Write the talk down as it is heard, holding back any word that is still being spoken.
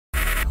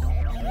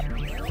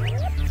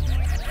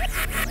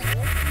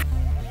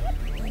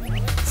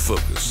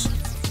Focus.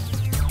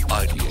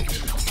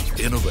 Ideate.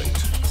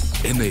 Innovate.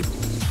 Enable.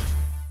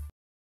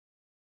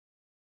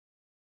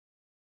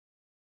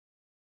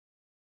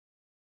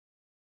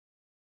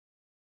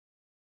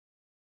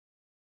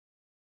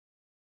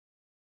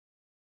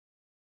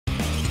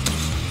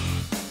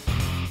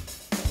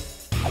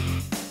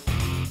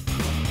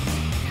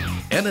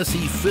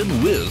 NSE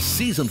FinWiz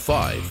Season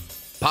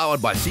 5,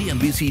 powered by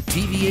CNBC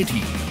TV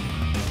 18.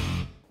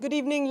 Good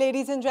evening,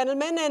 ladies and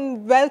gentlemen,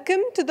 and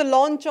welcome to the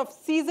launch of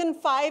Season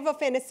 5 of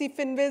NSE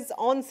FinWiz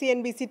on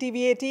CNBC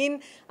TV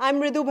 18.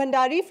 I'm Ridu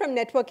Bhandari from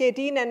Network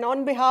 18, and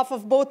on behalf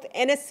of both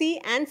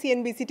NSE and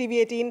CNBC TV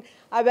 18,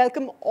 I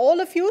welcome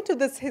all of you to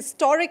this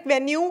historic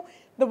venue,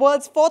 the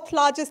world's fourth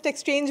largest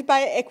exchange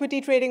by equity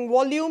trading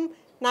volume,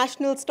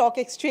 National Stock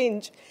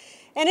Exchange.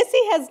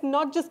 NSE has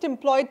not just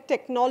employed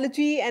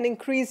technology and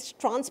increased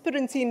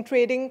transparency in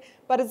trading,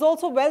 but is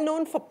also well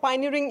known for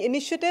pioneering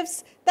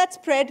initiatives that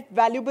spread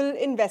valuable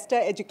investor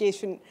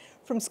education.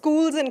 From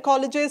schools and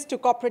colleges to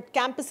corporate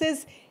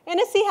campuses,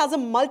 NSE has a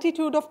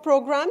multitude of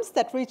programs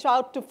that reach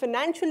out to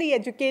financially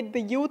educate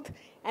the youth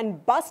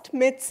and bust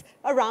myths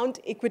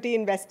around equity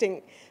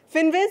investing.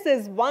 FinWiz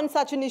is one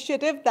such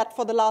initiative that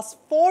for the last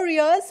 4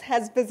 years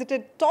has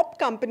visited top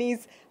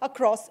companies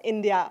across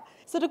India.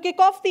 So to kick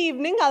off the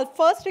evening, I'll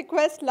first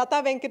request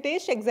Lata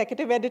Venkatesh,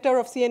 Executive Editor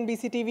of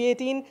CNBC TV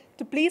 18,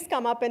 to please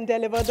come up and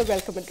deliver the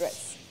welcome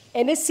address.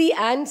 NSE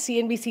and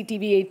CNBC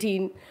TV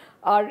 18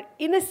 are,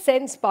 in a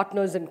sense,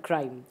 partners in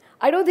crime.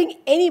 I don't think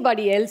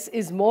anybody else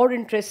is more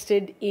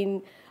interested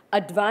in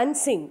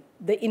advancing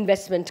the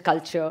investment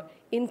culture,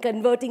 in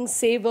converting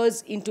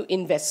savers into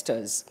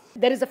investors.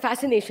 There is a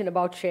fascination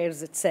about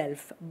shares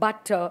itself,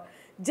 but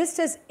just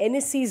as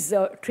NSE's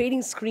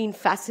trading screen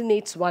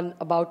fascinates one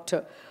about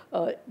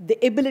the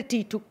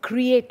ability to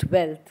create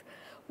wealth,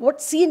 what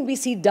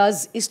CNBC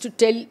does is to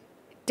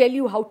tell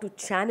you how to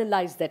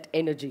channelize that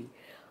energy,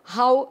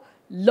 how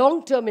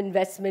long-term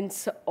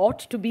investments ought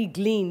to be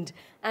gleaned,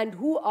 and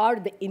who are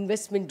the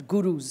investment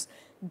gurus.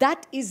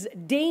 That is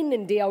day in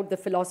and day out the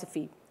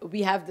philosophy.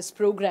 We have this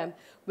program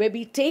where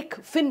we take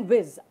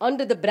FinWiz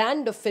under the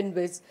brand of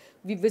FinWiz.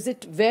 We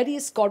visit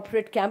various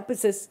corporate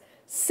campuses,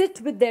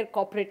 sit with their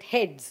corporate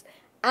heads,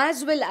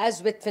 as well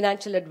as with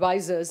financial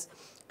advisors,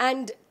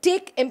 and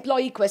take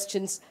employee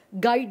questions,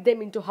 guide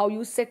them into how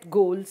you set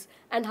goals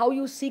and how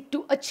you seek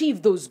to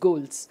achieve those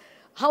goals.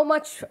 How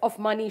much of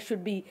money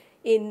should be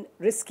in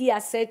risky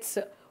assets?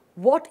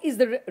 What is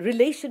the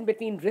relation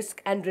between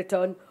risk and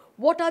return?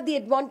 What are the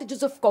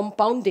advantages of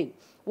compounding?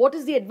 What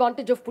is the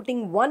advantage of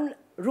putting 1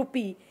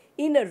 rupee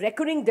in a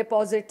recurring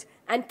deposit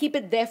and keep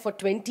it there for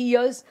 20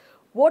 years?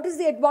 What is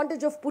the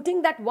advantage of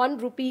putting that 1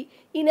 rupee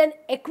in an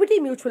equity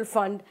mutual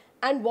fund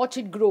and watch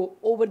it grow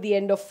over the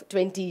end of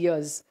 20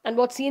 years? And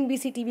what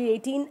CNBC TV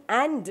 18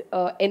 and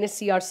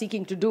NSE are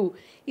seeking to do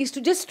is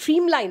to just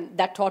streamline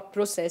that thought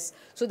process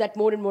so that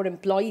more and more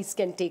employees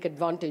can take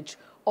advantage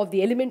of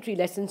the elementary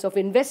lessons of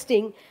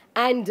investing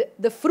and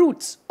the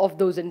fruits of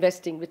those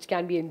investing, which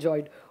can be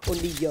enjoyed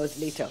only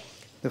years later.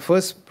 The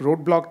first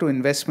roadblock to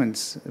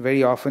investments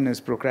very often is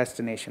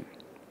procrastination.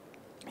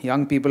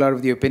 Young people are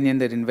of the opinion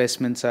that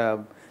investments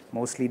are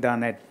mostly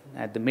done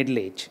at the middle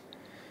age.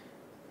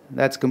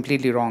 That's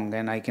completely wrong,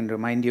 and I can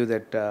remind you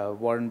that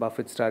Warren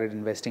Buffett started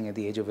investing at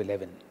the age of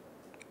 11.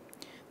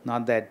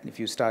 Not that if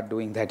you start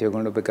doing that, you're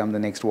going to become the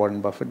next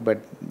Warren Buffett,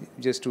 but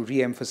just to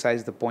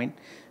re-emphasize the point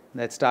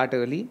that start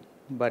early,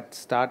 but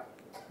start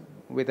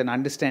with an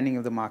understanding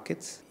of the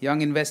markets.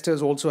 Young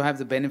investors also have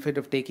the benefit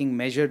of taking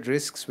measured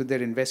risks with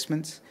their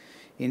investments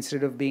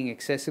instead of being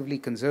excessively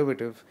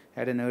conservative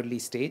at an early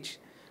stage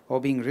or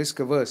being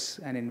risk-averse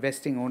and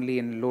investing only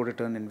in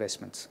low-return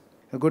investments.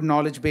 A good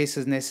knowledge base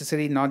is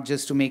necessary not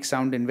just to make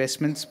sound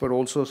investments, but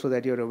also so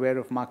that you're aware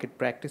of market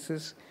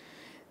practices.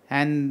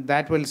 And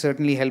that will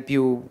certainly help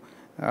you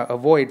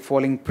avoid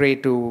falling prey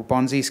to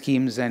Ponzi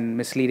schemes and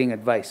misleading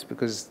advice,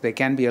 because there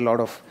can be a lot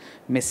of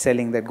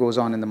mis-selling that goes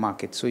on in the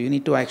market. So you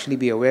need to actually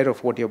be aware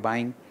of what you're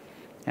buying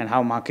and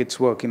how markets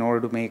work in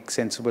order to make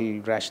sensible,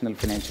 rational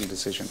financial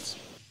decisions.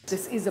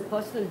 This is a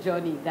personal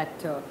journey that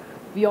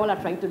we all are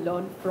trying to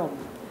learn from.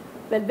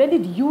 Well, when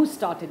did you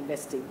start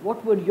investing?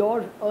 What were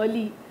your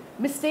early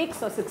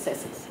mistakes or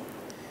successes?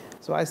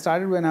 So I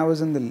started when I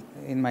was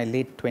in my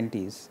late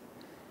 20s.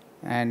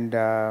 And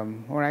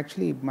or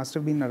actually must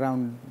have been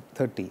around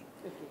 30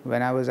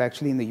 when I was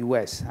actually in the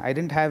US. I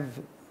didn't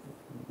have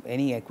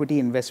any equity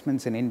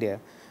investments in India.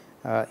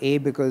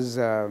 Because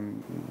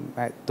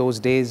at those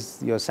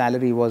days your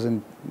salary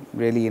wasn't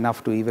really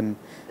enough to even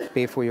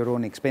pay for your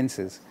own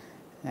expenses.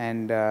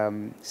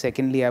 And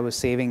secondly, I was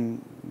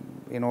saving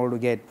in order to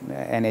get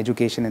an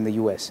education in the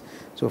US.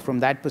 So from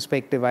that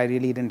perspective, I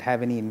really didn't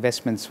have any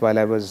investments while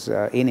I was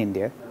in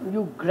India.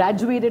 You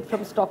graduated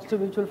from stocks to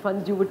mutual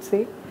funds, you would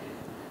say?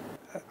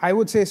 I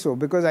would say so,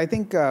 because I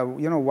think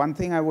one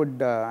thing I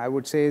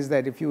would say is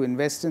that if you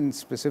invest in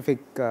specific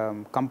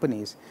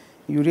companies,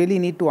 you really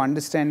need to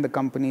understand the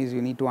companies,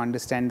 you need to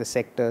understand the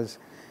sectors,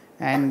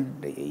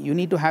 and you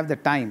need to have the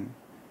time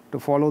to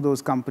follow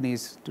those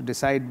companies to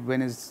decide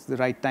when is the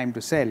right time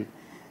to sell,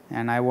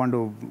 And I want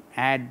to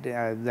add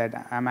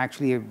that I'm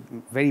actually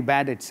very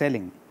bad at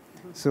selling.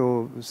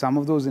 So some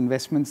of those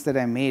investments that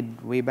I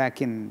made way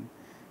back in,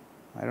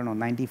 I don't know,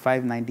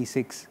 95,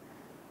 96,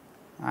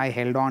 I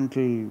held on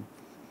till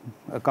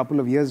a couple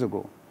of years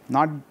ago.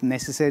 Not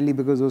necessarily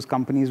because those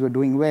companies were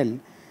doing well,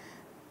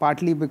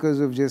 partly because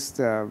of just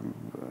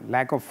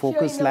lack of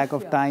focus, lack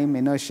of time,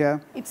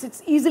 inertia.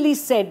 It's easily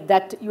said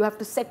that you have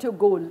to set your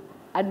goal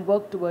and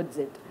work towards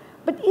it.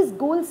 But is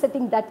goal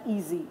setting that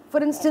easy?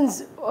 For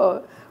instance,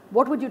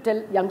 what would you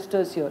tell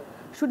youngsters here?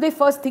 Should they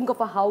first think of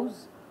a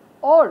house,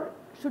 or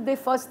should they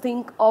first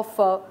think of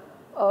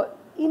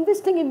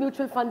investing in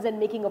mutual funds and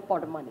making a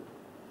pot of money?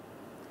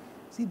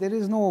 See, there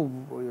is no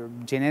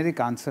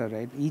generic answer,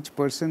 right? Each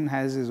person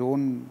has his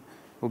own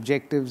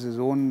objectives, his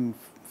own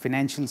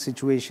financial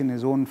situation,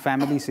 his own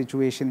family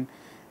situation.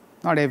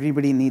 Not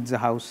everybody needs a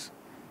house.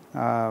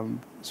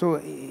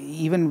 So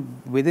even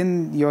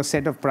within your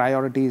set of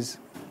priorities,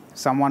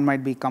 someone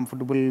might be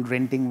comfortable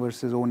renting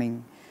versus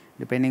owning,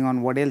 depending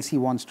on what else he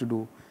wants to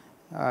do.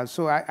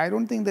 So I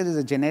don't think there is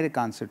a generic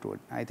answer to it.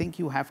 I think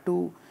you have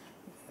to,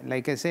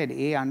 like I said,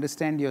 A,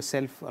 understand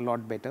yourself a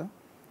lot better.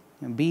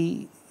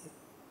 B,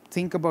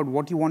 think about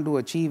what you want to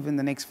achieve in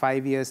the next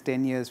 5 years,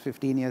 10 years,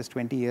 15 years,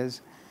 20 years,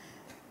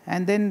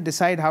 and then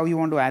decide how you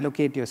want to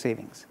allocate your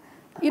savings.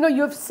 You know,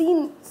 you have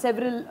seen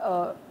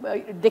several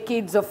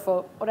decades of,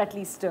 or at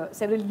least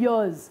several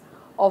years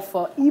of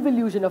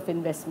evolution of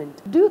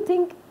investment. Do you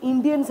think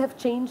Indians have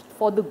changed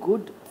for the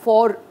good,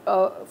 for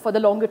the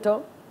longer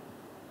term?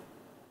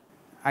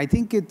 I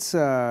think it's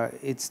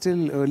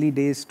still early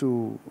days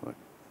to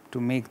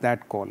make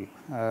that call.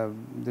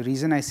 The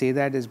reason I say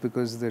that is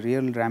because the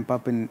real ramp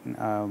up in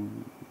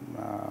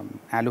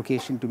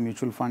allocation to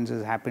mutual funds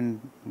has happened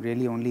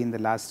really only in the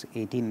last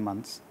 18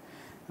 months.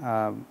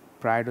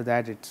 Prior to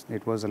that,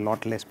 it was a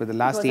lot less. But the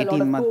last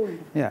 18 months,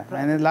 yeah,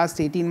 and in the last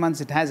 18 months,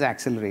 it has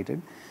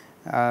accelerated.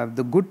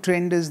 The good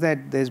trend is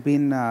that there's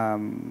been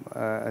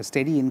a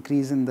steady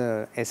increase in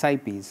the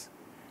SIPs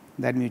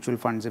that mutual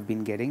funds have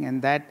been getting,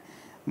 and that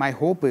my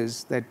hope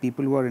is that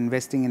people who are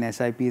investing in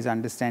SIPs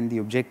understand the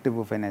objective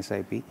of an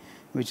SIP,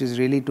 which is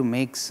really to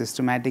make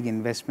systematic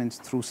investments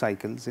through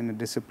cycles in a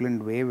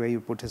disciplined way, where you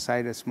put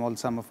aside a small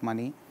sum of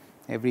money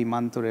every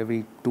month or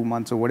every 2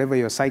 months or whatever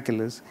your cycle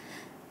is,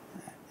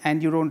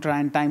 and you don't try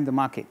and time the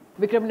market.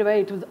 Vikram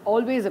Navai, it was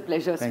always a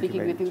pleasure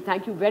speaking with you.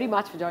 Thank you very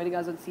much for joining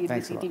us on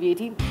CNBC TV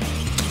 18.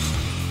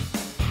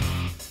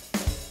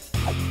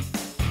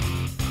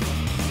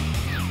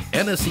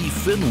 NSE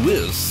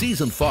FinWiz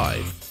Season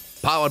 5.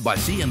 Powered by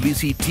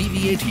CNBC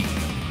TV 18.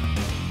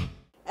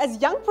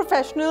 As young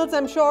professionals,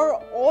 I'm sure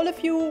all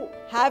of you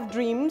have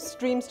dreams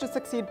to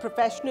succeed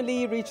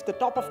professionally, reach the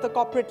top of the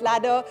corporate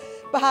ladder,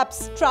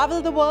 perhaps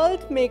travel the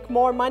world, make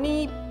more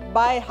money,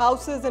 buy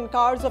houses and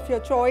cars of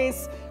your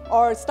choice,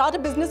 or start a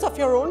business of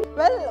your own.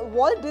 Well,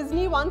 Walt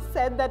Disney once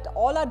said that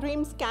all our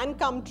dreams can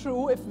come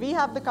true if we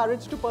have the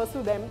courage to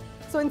pursue them.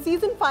 So in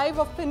Season 5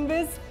 of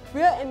FinWiz,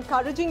 we're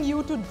encouraging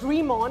you to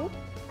dream on,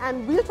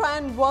 and we'll try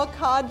and work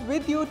hard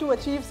with you to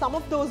achieve some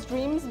of those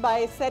dreams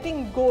by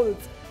setting goals.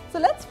 So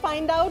let's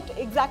find out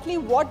exactly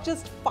what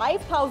just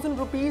 5,000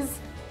 rupees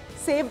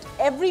saved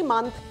every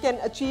month can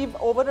achieve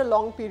over a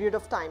long period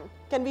of time.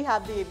 Can we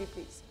have the AV,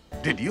 please?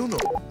 Did you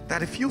know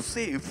that if you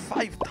save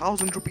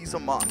 5,000 rupees a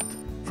month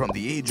from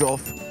the age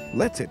of,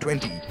 let's say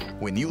 20,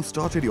 when you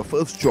started your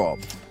first job,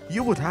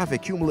 you would have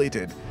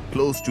accumulated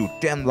close to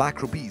 10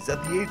 lakh rupees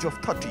at the age of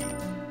 30.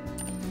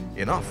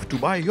 Enough to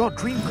buy your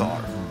dream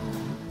car.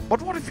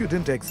 But what if you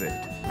didn't exit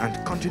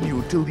and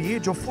continued till the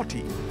age of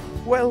 40?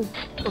 Well,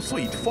 a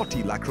sweet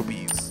 40 lakh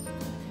rupees.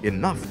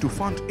 Enough to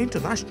fund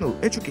international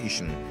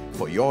education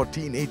for your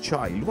teenage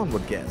child, one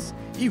would guess,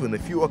 even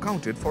if you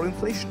accounted for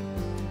inflation.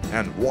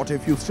 And what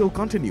if you still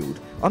continued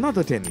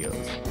another 10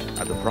 years?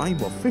 At the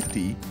prime of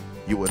 50,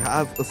 you would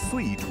have a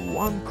sweet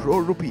 1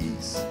 crore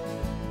rupees.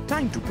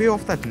 Time to pay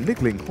off that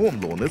niggling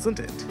home loan, isn't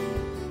it?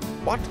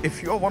 But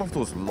if you're one of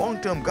those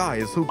long-term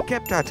guys who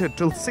kept at it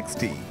till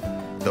 60,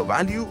 the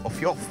value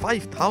of your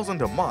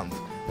 5,000 a month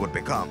would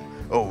become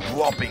a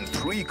whopping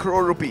 3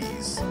 crore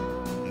rupees.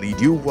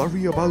 Need you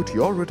worry about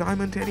your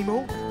retirement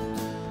anymore?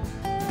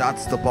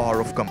 That's the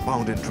power of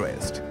compound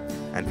interest,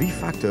 and we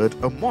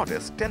factored a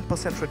modest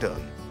 10%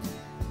 return.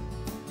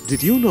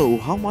 Did you know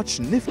how much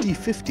Nifty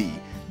 50,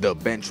 the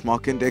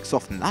benchmark index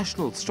of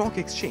National Stock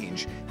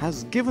Exchange,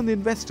 has given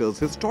investors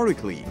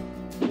historically?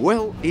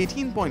 Well,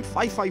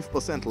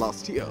 18.55%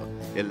 last year,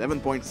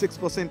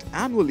 11.6%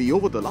 annually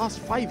over the last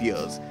 5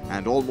 years,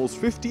 and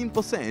almost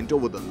 15%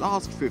 over the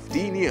last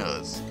 15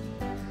 years.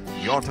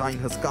 Your time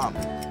has come,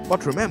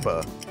 but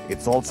remember,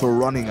 it's also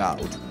running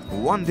out,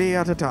 one day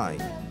at a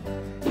time.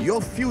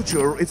 Your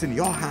future is in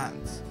your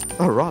hands,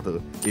 or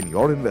rather, in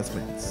your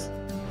investments.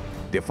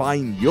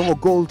 Define your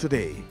goal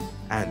today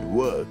and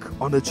work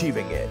on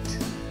achieving it.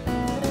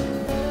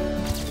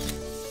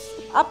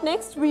 Up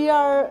next, we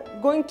are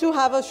going to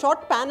have a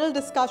short panel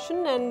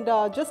discussion, and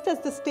just as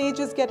the stage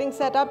is getting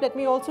set up, let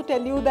me also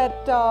tell you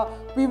that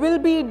we will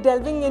be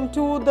delving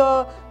into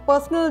the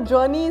personal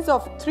journeys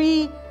of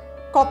 3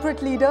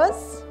 corporate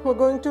leaders who are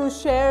going to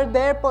share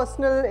their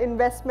personal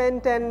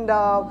investment and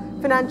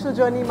financial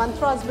journey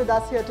mantras with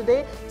us here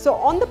today. So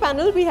on the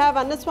panel, we have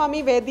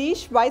S05e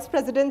Vedish, Vice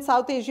President,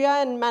 South Asia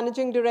and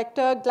Managing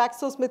Director,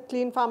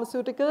 GlaxoSmithKline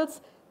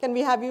Pharmaceuticals. Can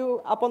we have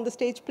you up on the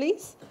stage,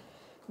 please?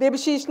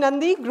 Debashish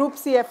Nandi, Group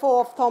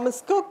CFO of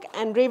Thomas Cook,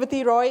 and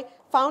Revati Roy,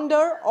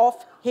 founder of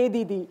Hey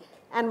Didi.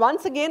 And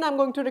once again, I'm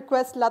going to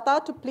request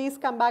Lata to please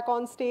come back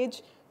on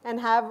stage and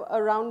have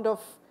a round of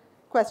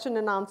question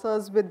and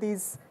answers with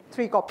these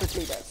three corporate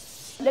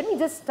leaders. Let me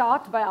just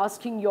start by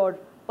asking your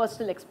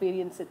personal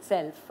experience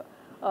itself.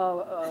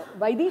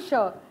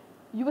 Vaidish,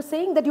 you were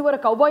saying that you were a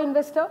cowboy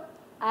investor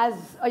as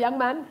a young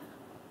man.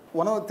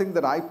 One of the things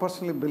that I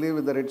personally believe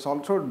is that it's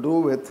also to do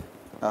with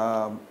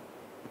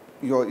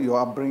your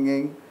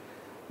upbringing,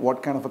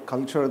 what kind of a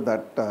culture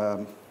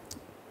that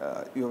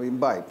you have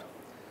imbibed.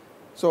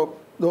 So,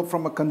 though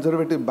from a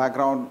conservative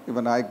background,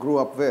 even I grew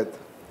up with,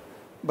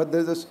 but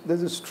there's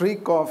a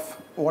streak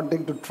of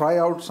wanting to try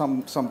out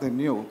something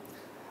new.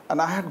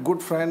 And I had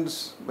good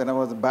friends when I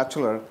was a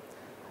bachelor,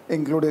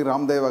 including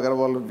Ramdev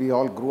Agarwal. We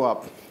all grew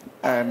up.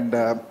 And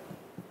at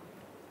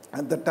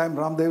that time,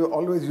 Ramdev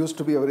always used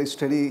to be a very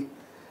steady,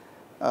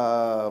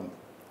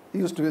 he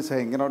used to be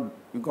saying,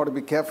 you've got to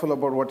be careful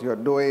about what you're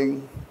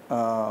doing.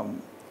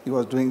 He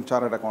was doing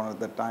chartered account at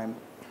that time.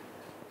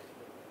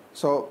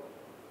 So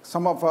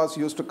some of us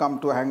used to come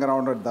to hang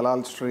around at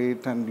Dalal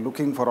Street and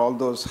looking for all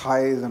those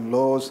highs and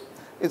lows.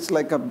 It's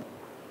like a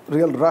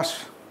real rush.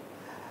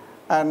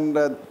 And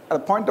at a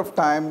point of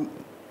time,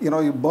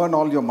 you burn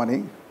all your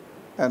money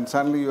and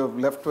suddenly you're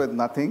left with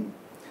nothing,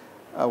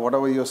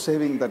 whatever you're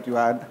saving that you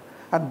had.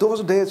 And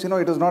those days, it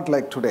was not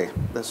like today.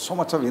 There's so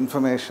much of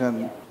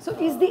information. So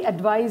is the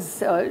advice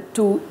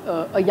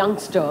to a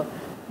youngster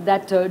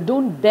that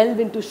don't delve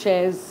into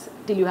shares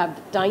till you have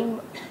the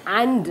time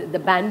and the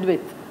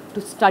bandwidth to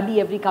study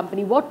every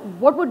company? What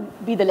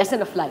would be the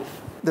lesson of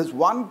life? There's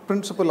one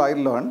principle I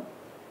learned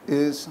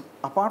is,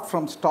 apart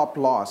from stop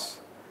loss,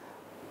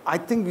 I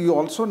think we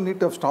also need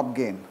to have stop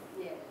gain.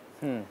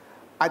 Yeah.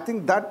 I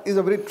think that is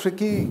a very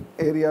tricky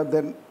area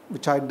then,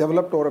 which I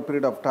developed over a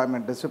period of time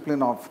and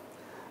discipline of,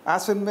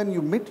 as and when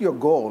you meet your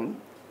goal,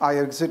 I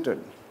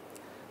exited.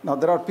 Now,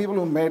 there are people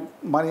who made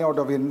money out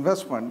of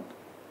investment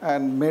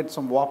and made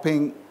some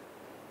whopping,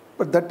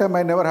 but that time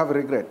I never have a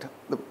regret.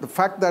 The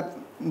fact that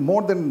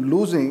more than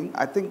losing,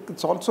 I think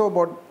it's also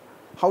about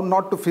how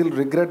not to feel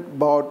regret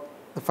about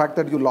the fact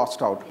that you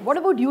lost out. What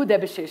about you,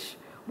 Debashish?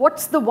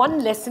 What's the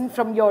one lesson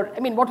from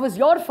what was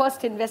your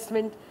first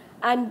investment,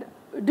 and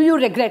do you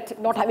regret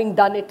not having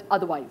done it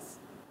otherwise?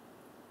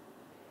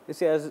 You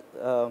see, as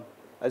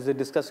we were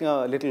discussing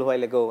a little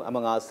while ago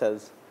among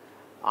ourselves,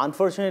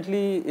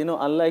 unfortunately,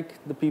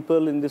 unlike the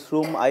people in this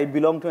room, I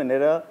belong to an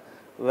era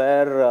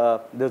where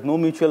there's no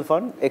mutual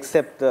fund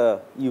except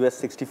US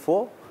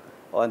 64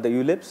 on the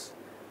ULIPs.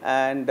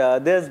 And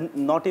there's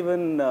not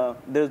even a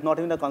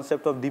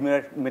concept of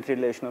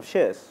dematerialization of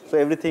shares. So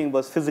everything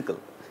was physical.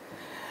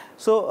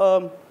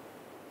 So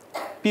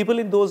people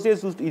in those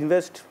days used to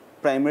invest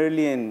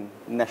primarily in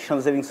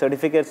national savings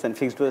certificates and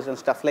fixed deposits and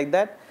stuff like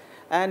that.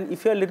 And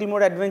if you're a little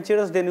more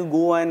adventurous, then you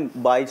go and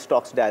buy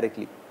stocks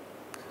directly.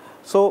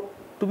 So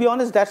to be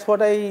honest, that's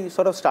what I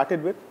sort of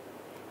started with.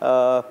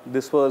 I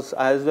was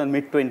in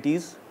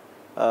mid-20s.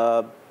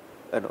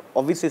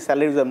 Obviously,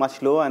 salaries were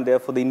much lower, and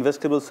therefore the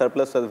investable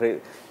surplus was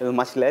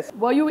much less.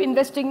 Were you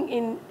investing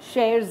in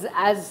shares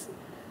as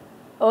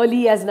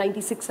early as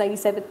 96,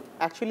 97?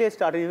 Actually, I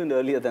started even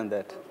earlier than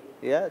that.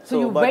 Yeah. So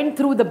you went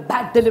through the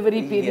bad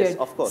delivery period, yes,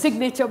 of course.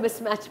 Signature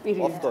mismatch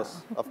period.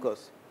 Of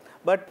course.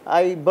 But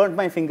I burnt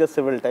my fingers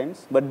several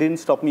times, but didn't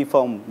stop me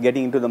from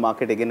getting into the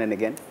market again and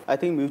again. I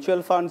think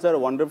mutual funds are a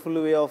wonderful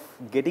way of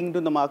getting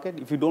into the market.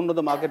 If you don't know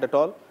the market at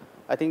all,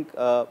 I think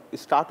you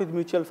start with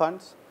mutual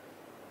funds.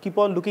 Keep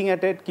on looking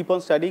at it, keep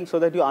on studying so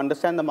that you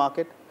understand the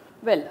market.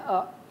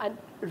 Well, and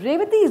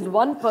Revati is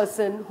one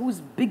person whose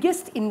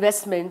biggest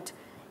investment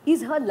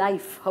is her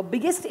life. Her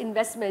biggest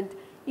investment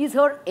is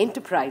her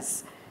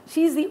enterprise.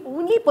 She's the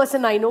only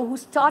person I know who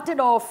started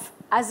off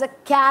as a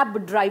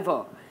cab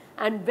driver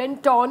and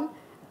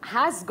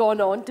has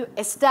gone on to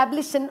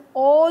establish an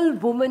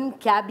all-woman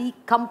cabbie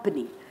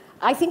company.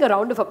 I think a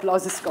round of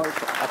applause is called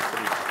for.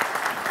 Absolutely.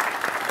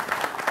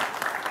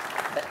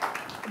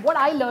 What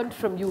I learned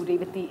from you,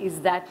 Revati, is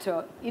that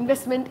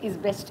investment is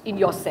best in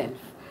yourself.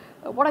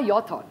 What are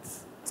your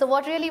thoughts? So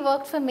what really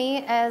worked for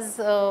me as,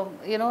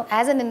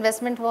 as an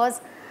investment was,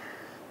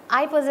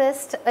 I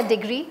possessed a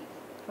degree,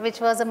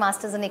 which was a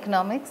master's in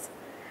economics.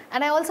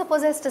 And I also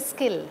possessed a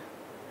skill,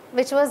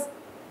 which was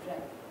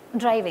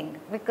driving,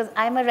 because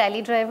I'm a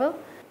rally driver.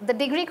 The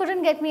degree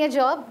couldn't get me a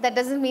job. That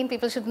doesn't mean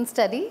people shouldn't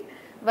study.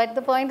 But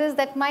the point is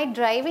that my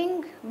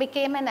driving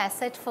became an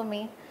asset for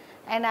me.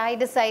 And I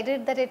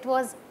decided that it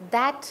was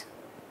that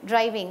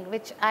driving,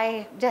 which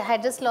I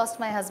had just lost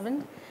my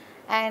husband.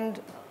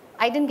 And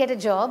I didn't get a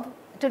job.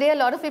 Today, a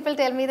lot of people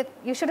tell me that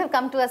you should have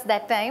come to us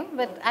that time,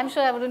 but I'm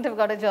sure I wouldn't have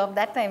got a job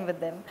that time with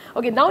them.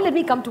 Okay, now let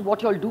me come to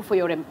what you all do for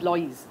your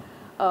employees.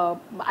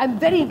 I'm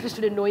very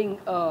interested in knowing,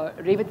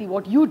 Revati,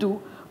 what you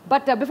do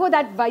But before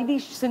that,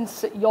 Vaidish,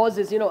 since yours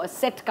is, a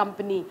set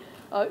company,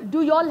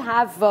 do you all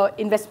have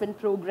investment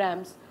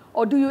programs,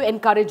 or do you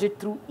encourage it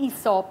through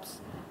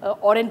ESOPs,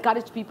 or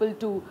encourage people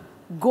to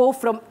go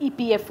from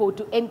EPFO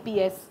to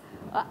NPS?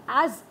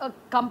 As a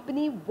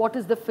company, what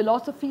is the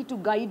philosophy to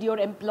guide your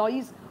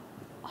employees?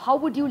 How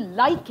would you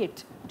like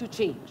it to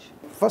change?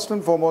 First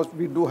and foremost,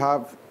 we do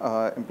have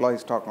employee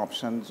stock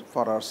options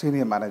for our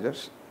senior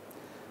managers.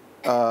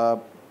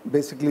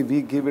 Basically,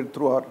 we give it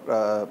through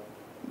our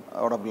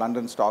out of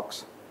London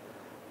stocks.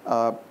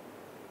 But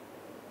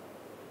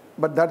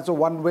that's a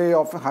one way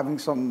of having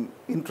some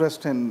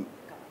interest in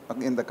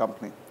the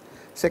company.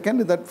 Second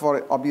is that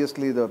for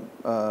obviously the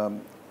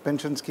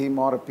pension scheme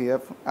or a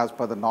PF as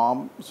per the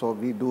norm. So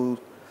we do,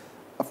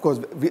 of course,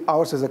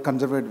 ours is a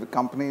conservative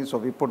company, so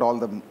we put all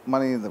the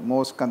money in the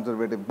most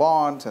conservative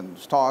bonds and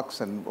stocks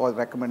and was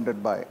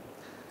recommended by.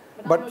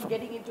 But are you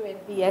getting into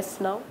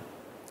NPS now?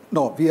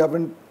 No, we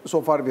haven't,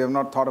 so far we have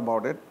not thought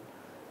about it.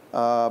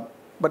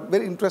 But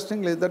very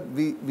interestingly is that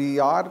we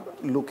are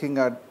looking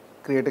at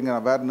creating an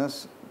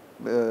awareness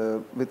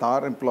with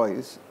our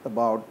employees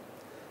about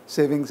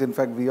savings. In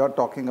fact, we are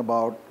talking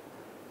about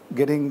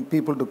getting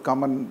people to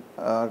come and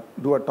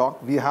do a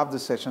talk. We have the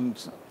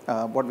sessions,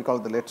 what we call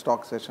the Let's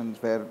Talk sessions,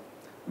 where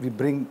we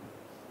bring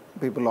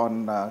people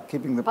on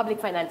keeping the... Public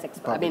finance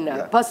experts,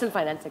 personal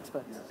finance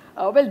experts.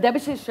 Well,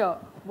 Debashish,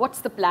 what's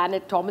the plan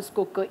at Thomas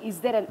Cook? Is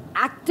there an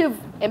active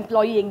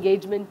employee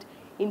engagement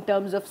in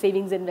terms of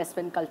savings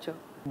investment culture?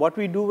 What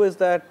we do is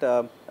that,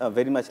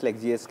 very much like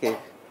GSK,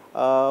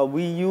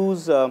 we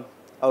use our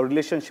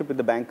relationship with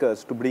the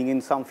bankers to bring in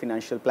some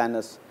financial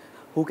planners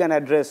who can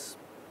address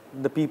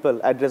the people,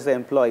 address the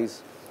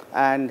employees,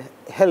 and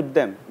help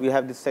them. We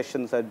have these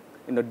sessions at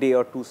day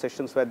or two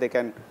sessions where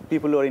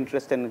people who are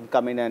interested in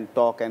come in and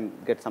talk and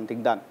get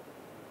something done.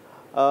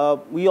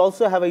 We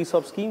also have a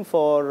ESOP scheme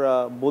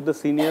for both the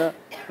senior,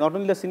 not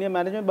only the senior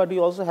management, but we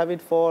also have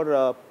it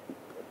for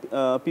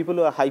people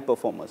who are high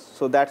performers.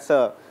 So that's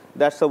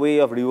a way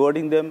of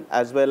rewarding them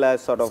as well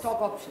as sort of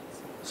stock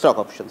options. Stock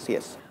options,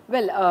 yes.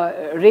 Well,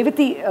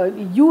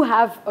 Revati, you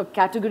have a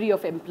category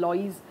of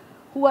employees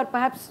who are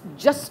perhaps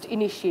just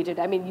initiated.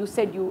 I mean, you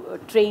said you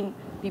train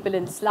people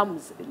in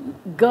slums,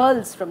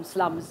 girls from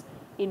slums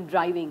in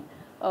driving.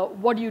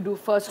 What do you do?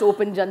 First,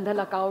 open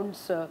Jandhan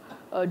accounts?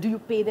 Do you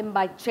pay them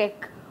by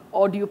check,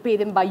 or do you pay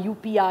them by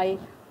UPI?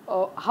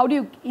 How do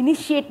you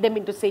initiate them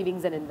into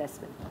savings and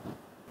investment?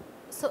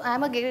 So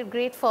I'm a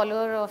great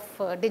follower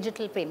of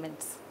digital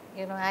payments.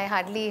 I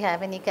hardly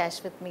have any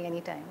cash with me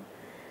anytime.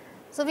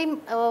 So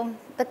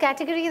the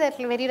category that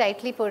you very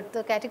rightly put,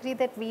 the category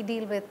that we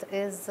deal with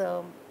is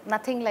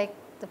nothing like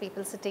the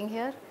people sitting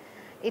here.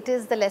 It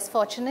is the less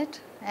fortunate,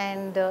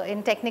 and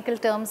in technical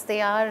terms, they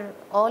are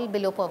all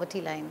below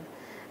poverty line.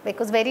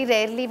 Because very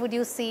rarely would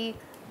you see,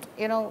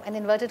 an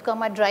inverted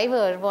comma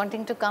driver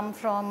wanting to come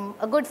from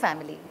a good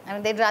family. I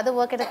mean, they'd rather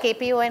work at a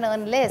KPO and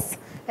earn less,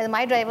 and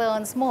my driver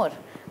earns more.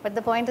 But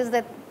the point is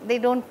that a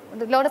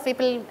lot of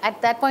people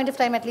at that point of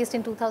time, at least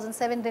in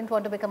 2007, didn't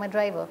want to become a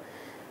driver.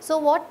 So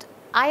what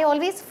I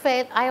always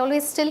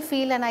still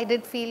feel, and I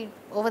did feel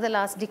over the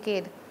last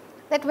decade,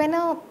 that when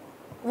a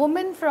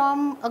woman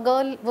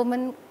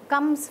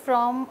comes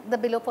from the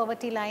below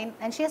poverty line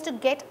and she has to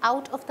get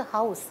out of the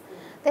house,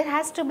 there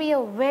has to be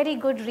a very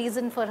good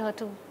reason for her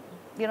to,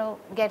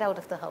 get out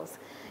of the house.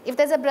 If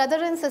there's a brother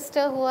and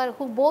sister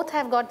who both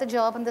have got the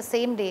job on the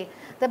same day,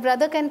 the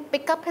brother can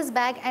pick up his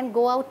bag and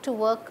go out to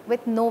work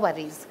with no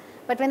worries.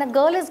 But when a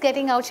girl is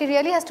getting out, she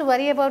really has to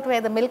worry about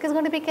where the milk is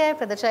going to be kept,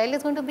 where the child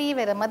is going to be,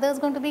 where the mother is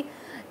going to be.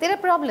 There are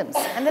problems.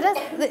 And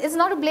it's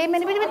not to blame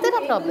anybody, but there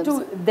are problems.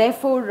 To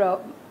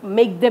therefore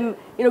make them,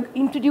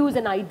 introduce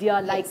an idea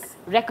like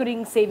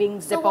recurring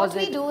savings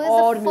deposit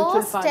or mutual funds. So what we do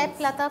is the first step,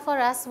 Lata, for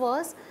us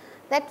was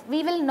that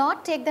we will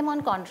not take them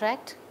on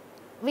contract.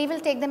 We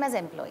will take them as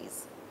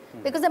employees.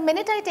 Because the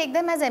minute I take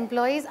them as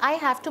employees, I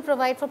have to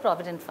provide for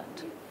Provident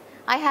Fund.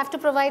 I have to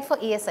provide for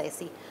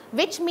ESIC,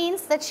 which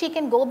means that she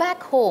can go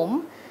back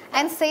home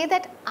and say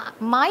that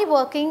my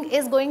working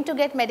is going to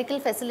get medical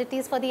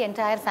facilities for the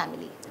entire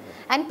family.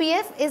 And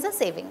PF is a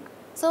saving.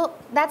 So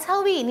that's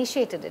how we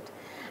initiated it.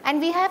 And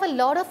we have a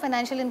lot of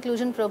financial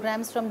inclusion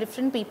programs from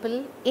different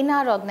people in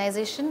our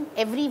organization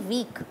every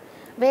week,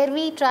 where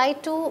we try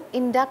to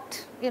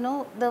induct,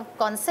 the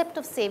concept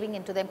of saving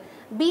into them,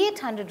 be it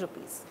 100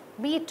 rupees.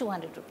 Be it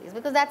 200 rupees,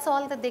 because that's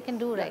all that they can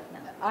do right now.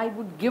 I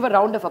would give a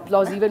round of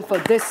applause even for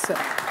this.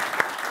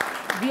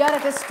 We are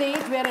at a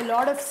stage where a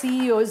lot of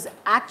CEOs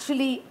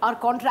actually are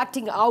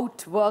contracting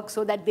out work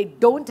so that they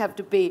don't have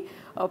to pay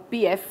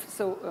PF.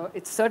 So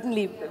it's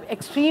certainly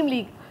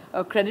extremely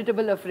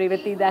creditable of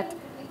Revati that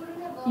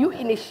you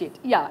initiate.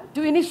 Yeah,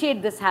 to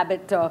initiate this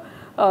habit.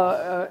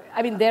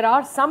 I mean, there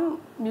are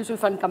some mutual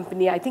fund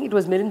company, I think it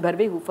was Milind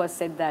Bharve who first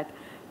said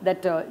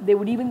that they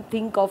would even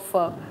think of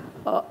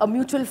a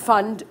mutual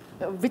fund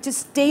which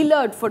is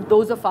tailored for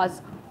those of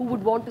us who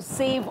would want to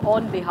save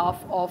on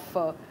behalf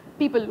of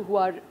people who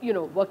are,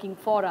 working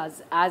for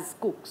us as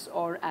cooks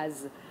or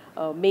as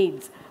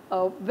maids.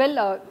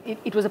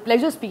 It was a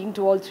pleasure speaking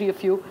to all three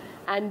of you.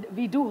 And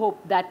we do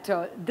hope that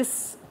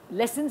this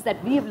lessons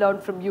that we have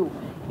learned from you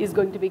is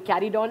going to be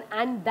carried on,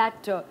 and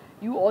that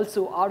you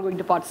also are going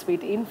to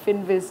participate in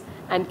FinWiz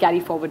and carry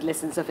forward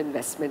lessons of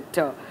investment.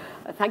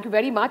 Thank you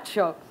very much,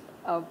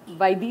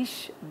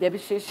 Vaidish,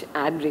 Debashish,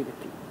 and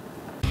Revati.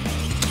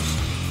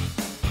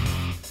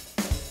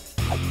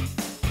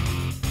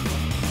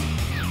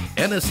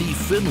 NSE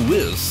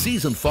FinWiz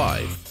Season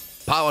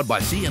 5, powered by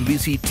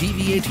CNBC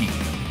TV 18.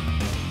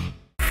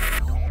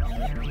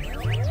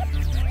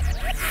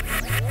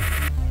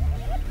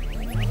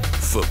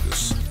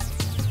 Focus,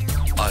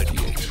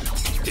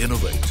 ideate,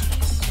 innovate,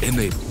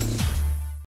 enable.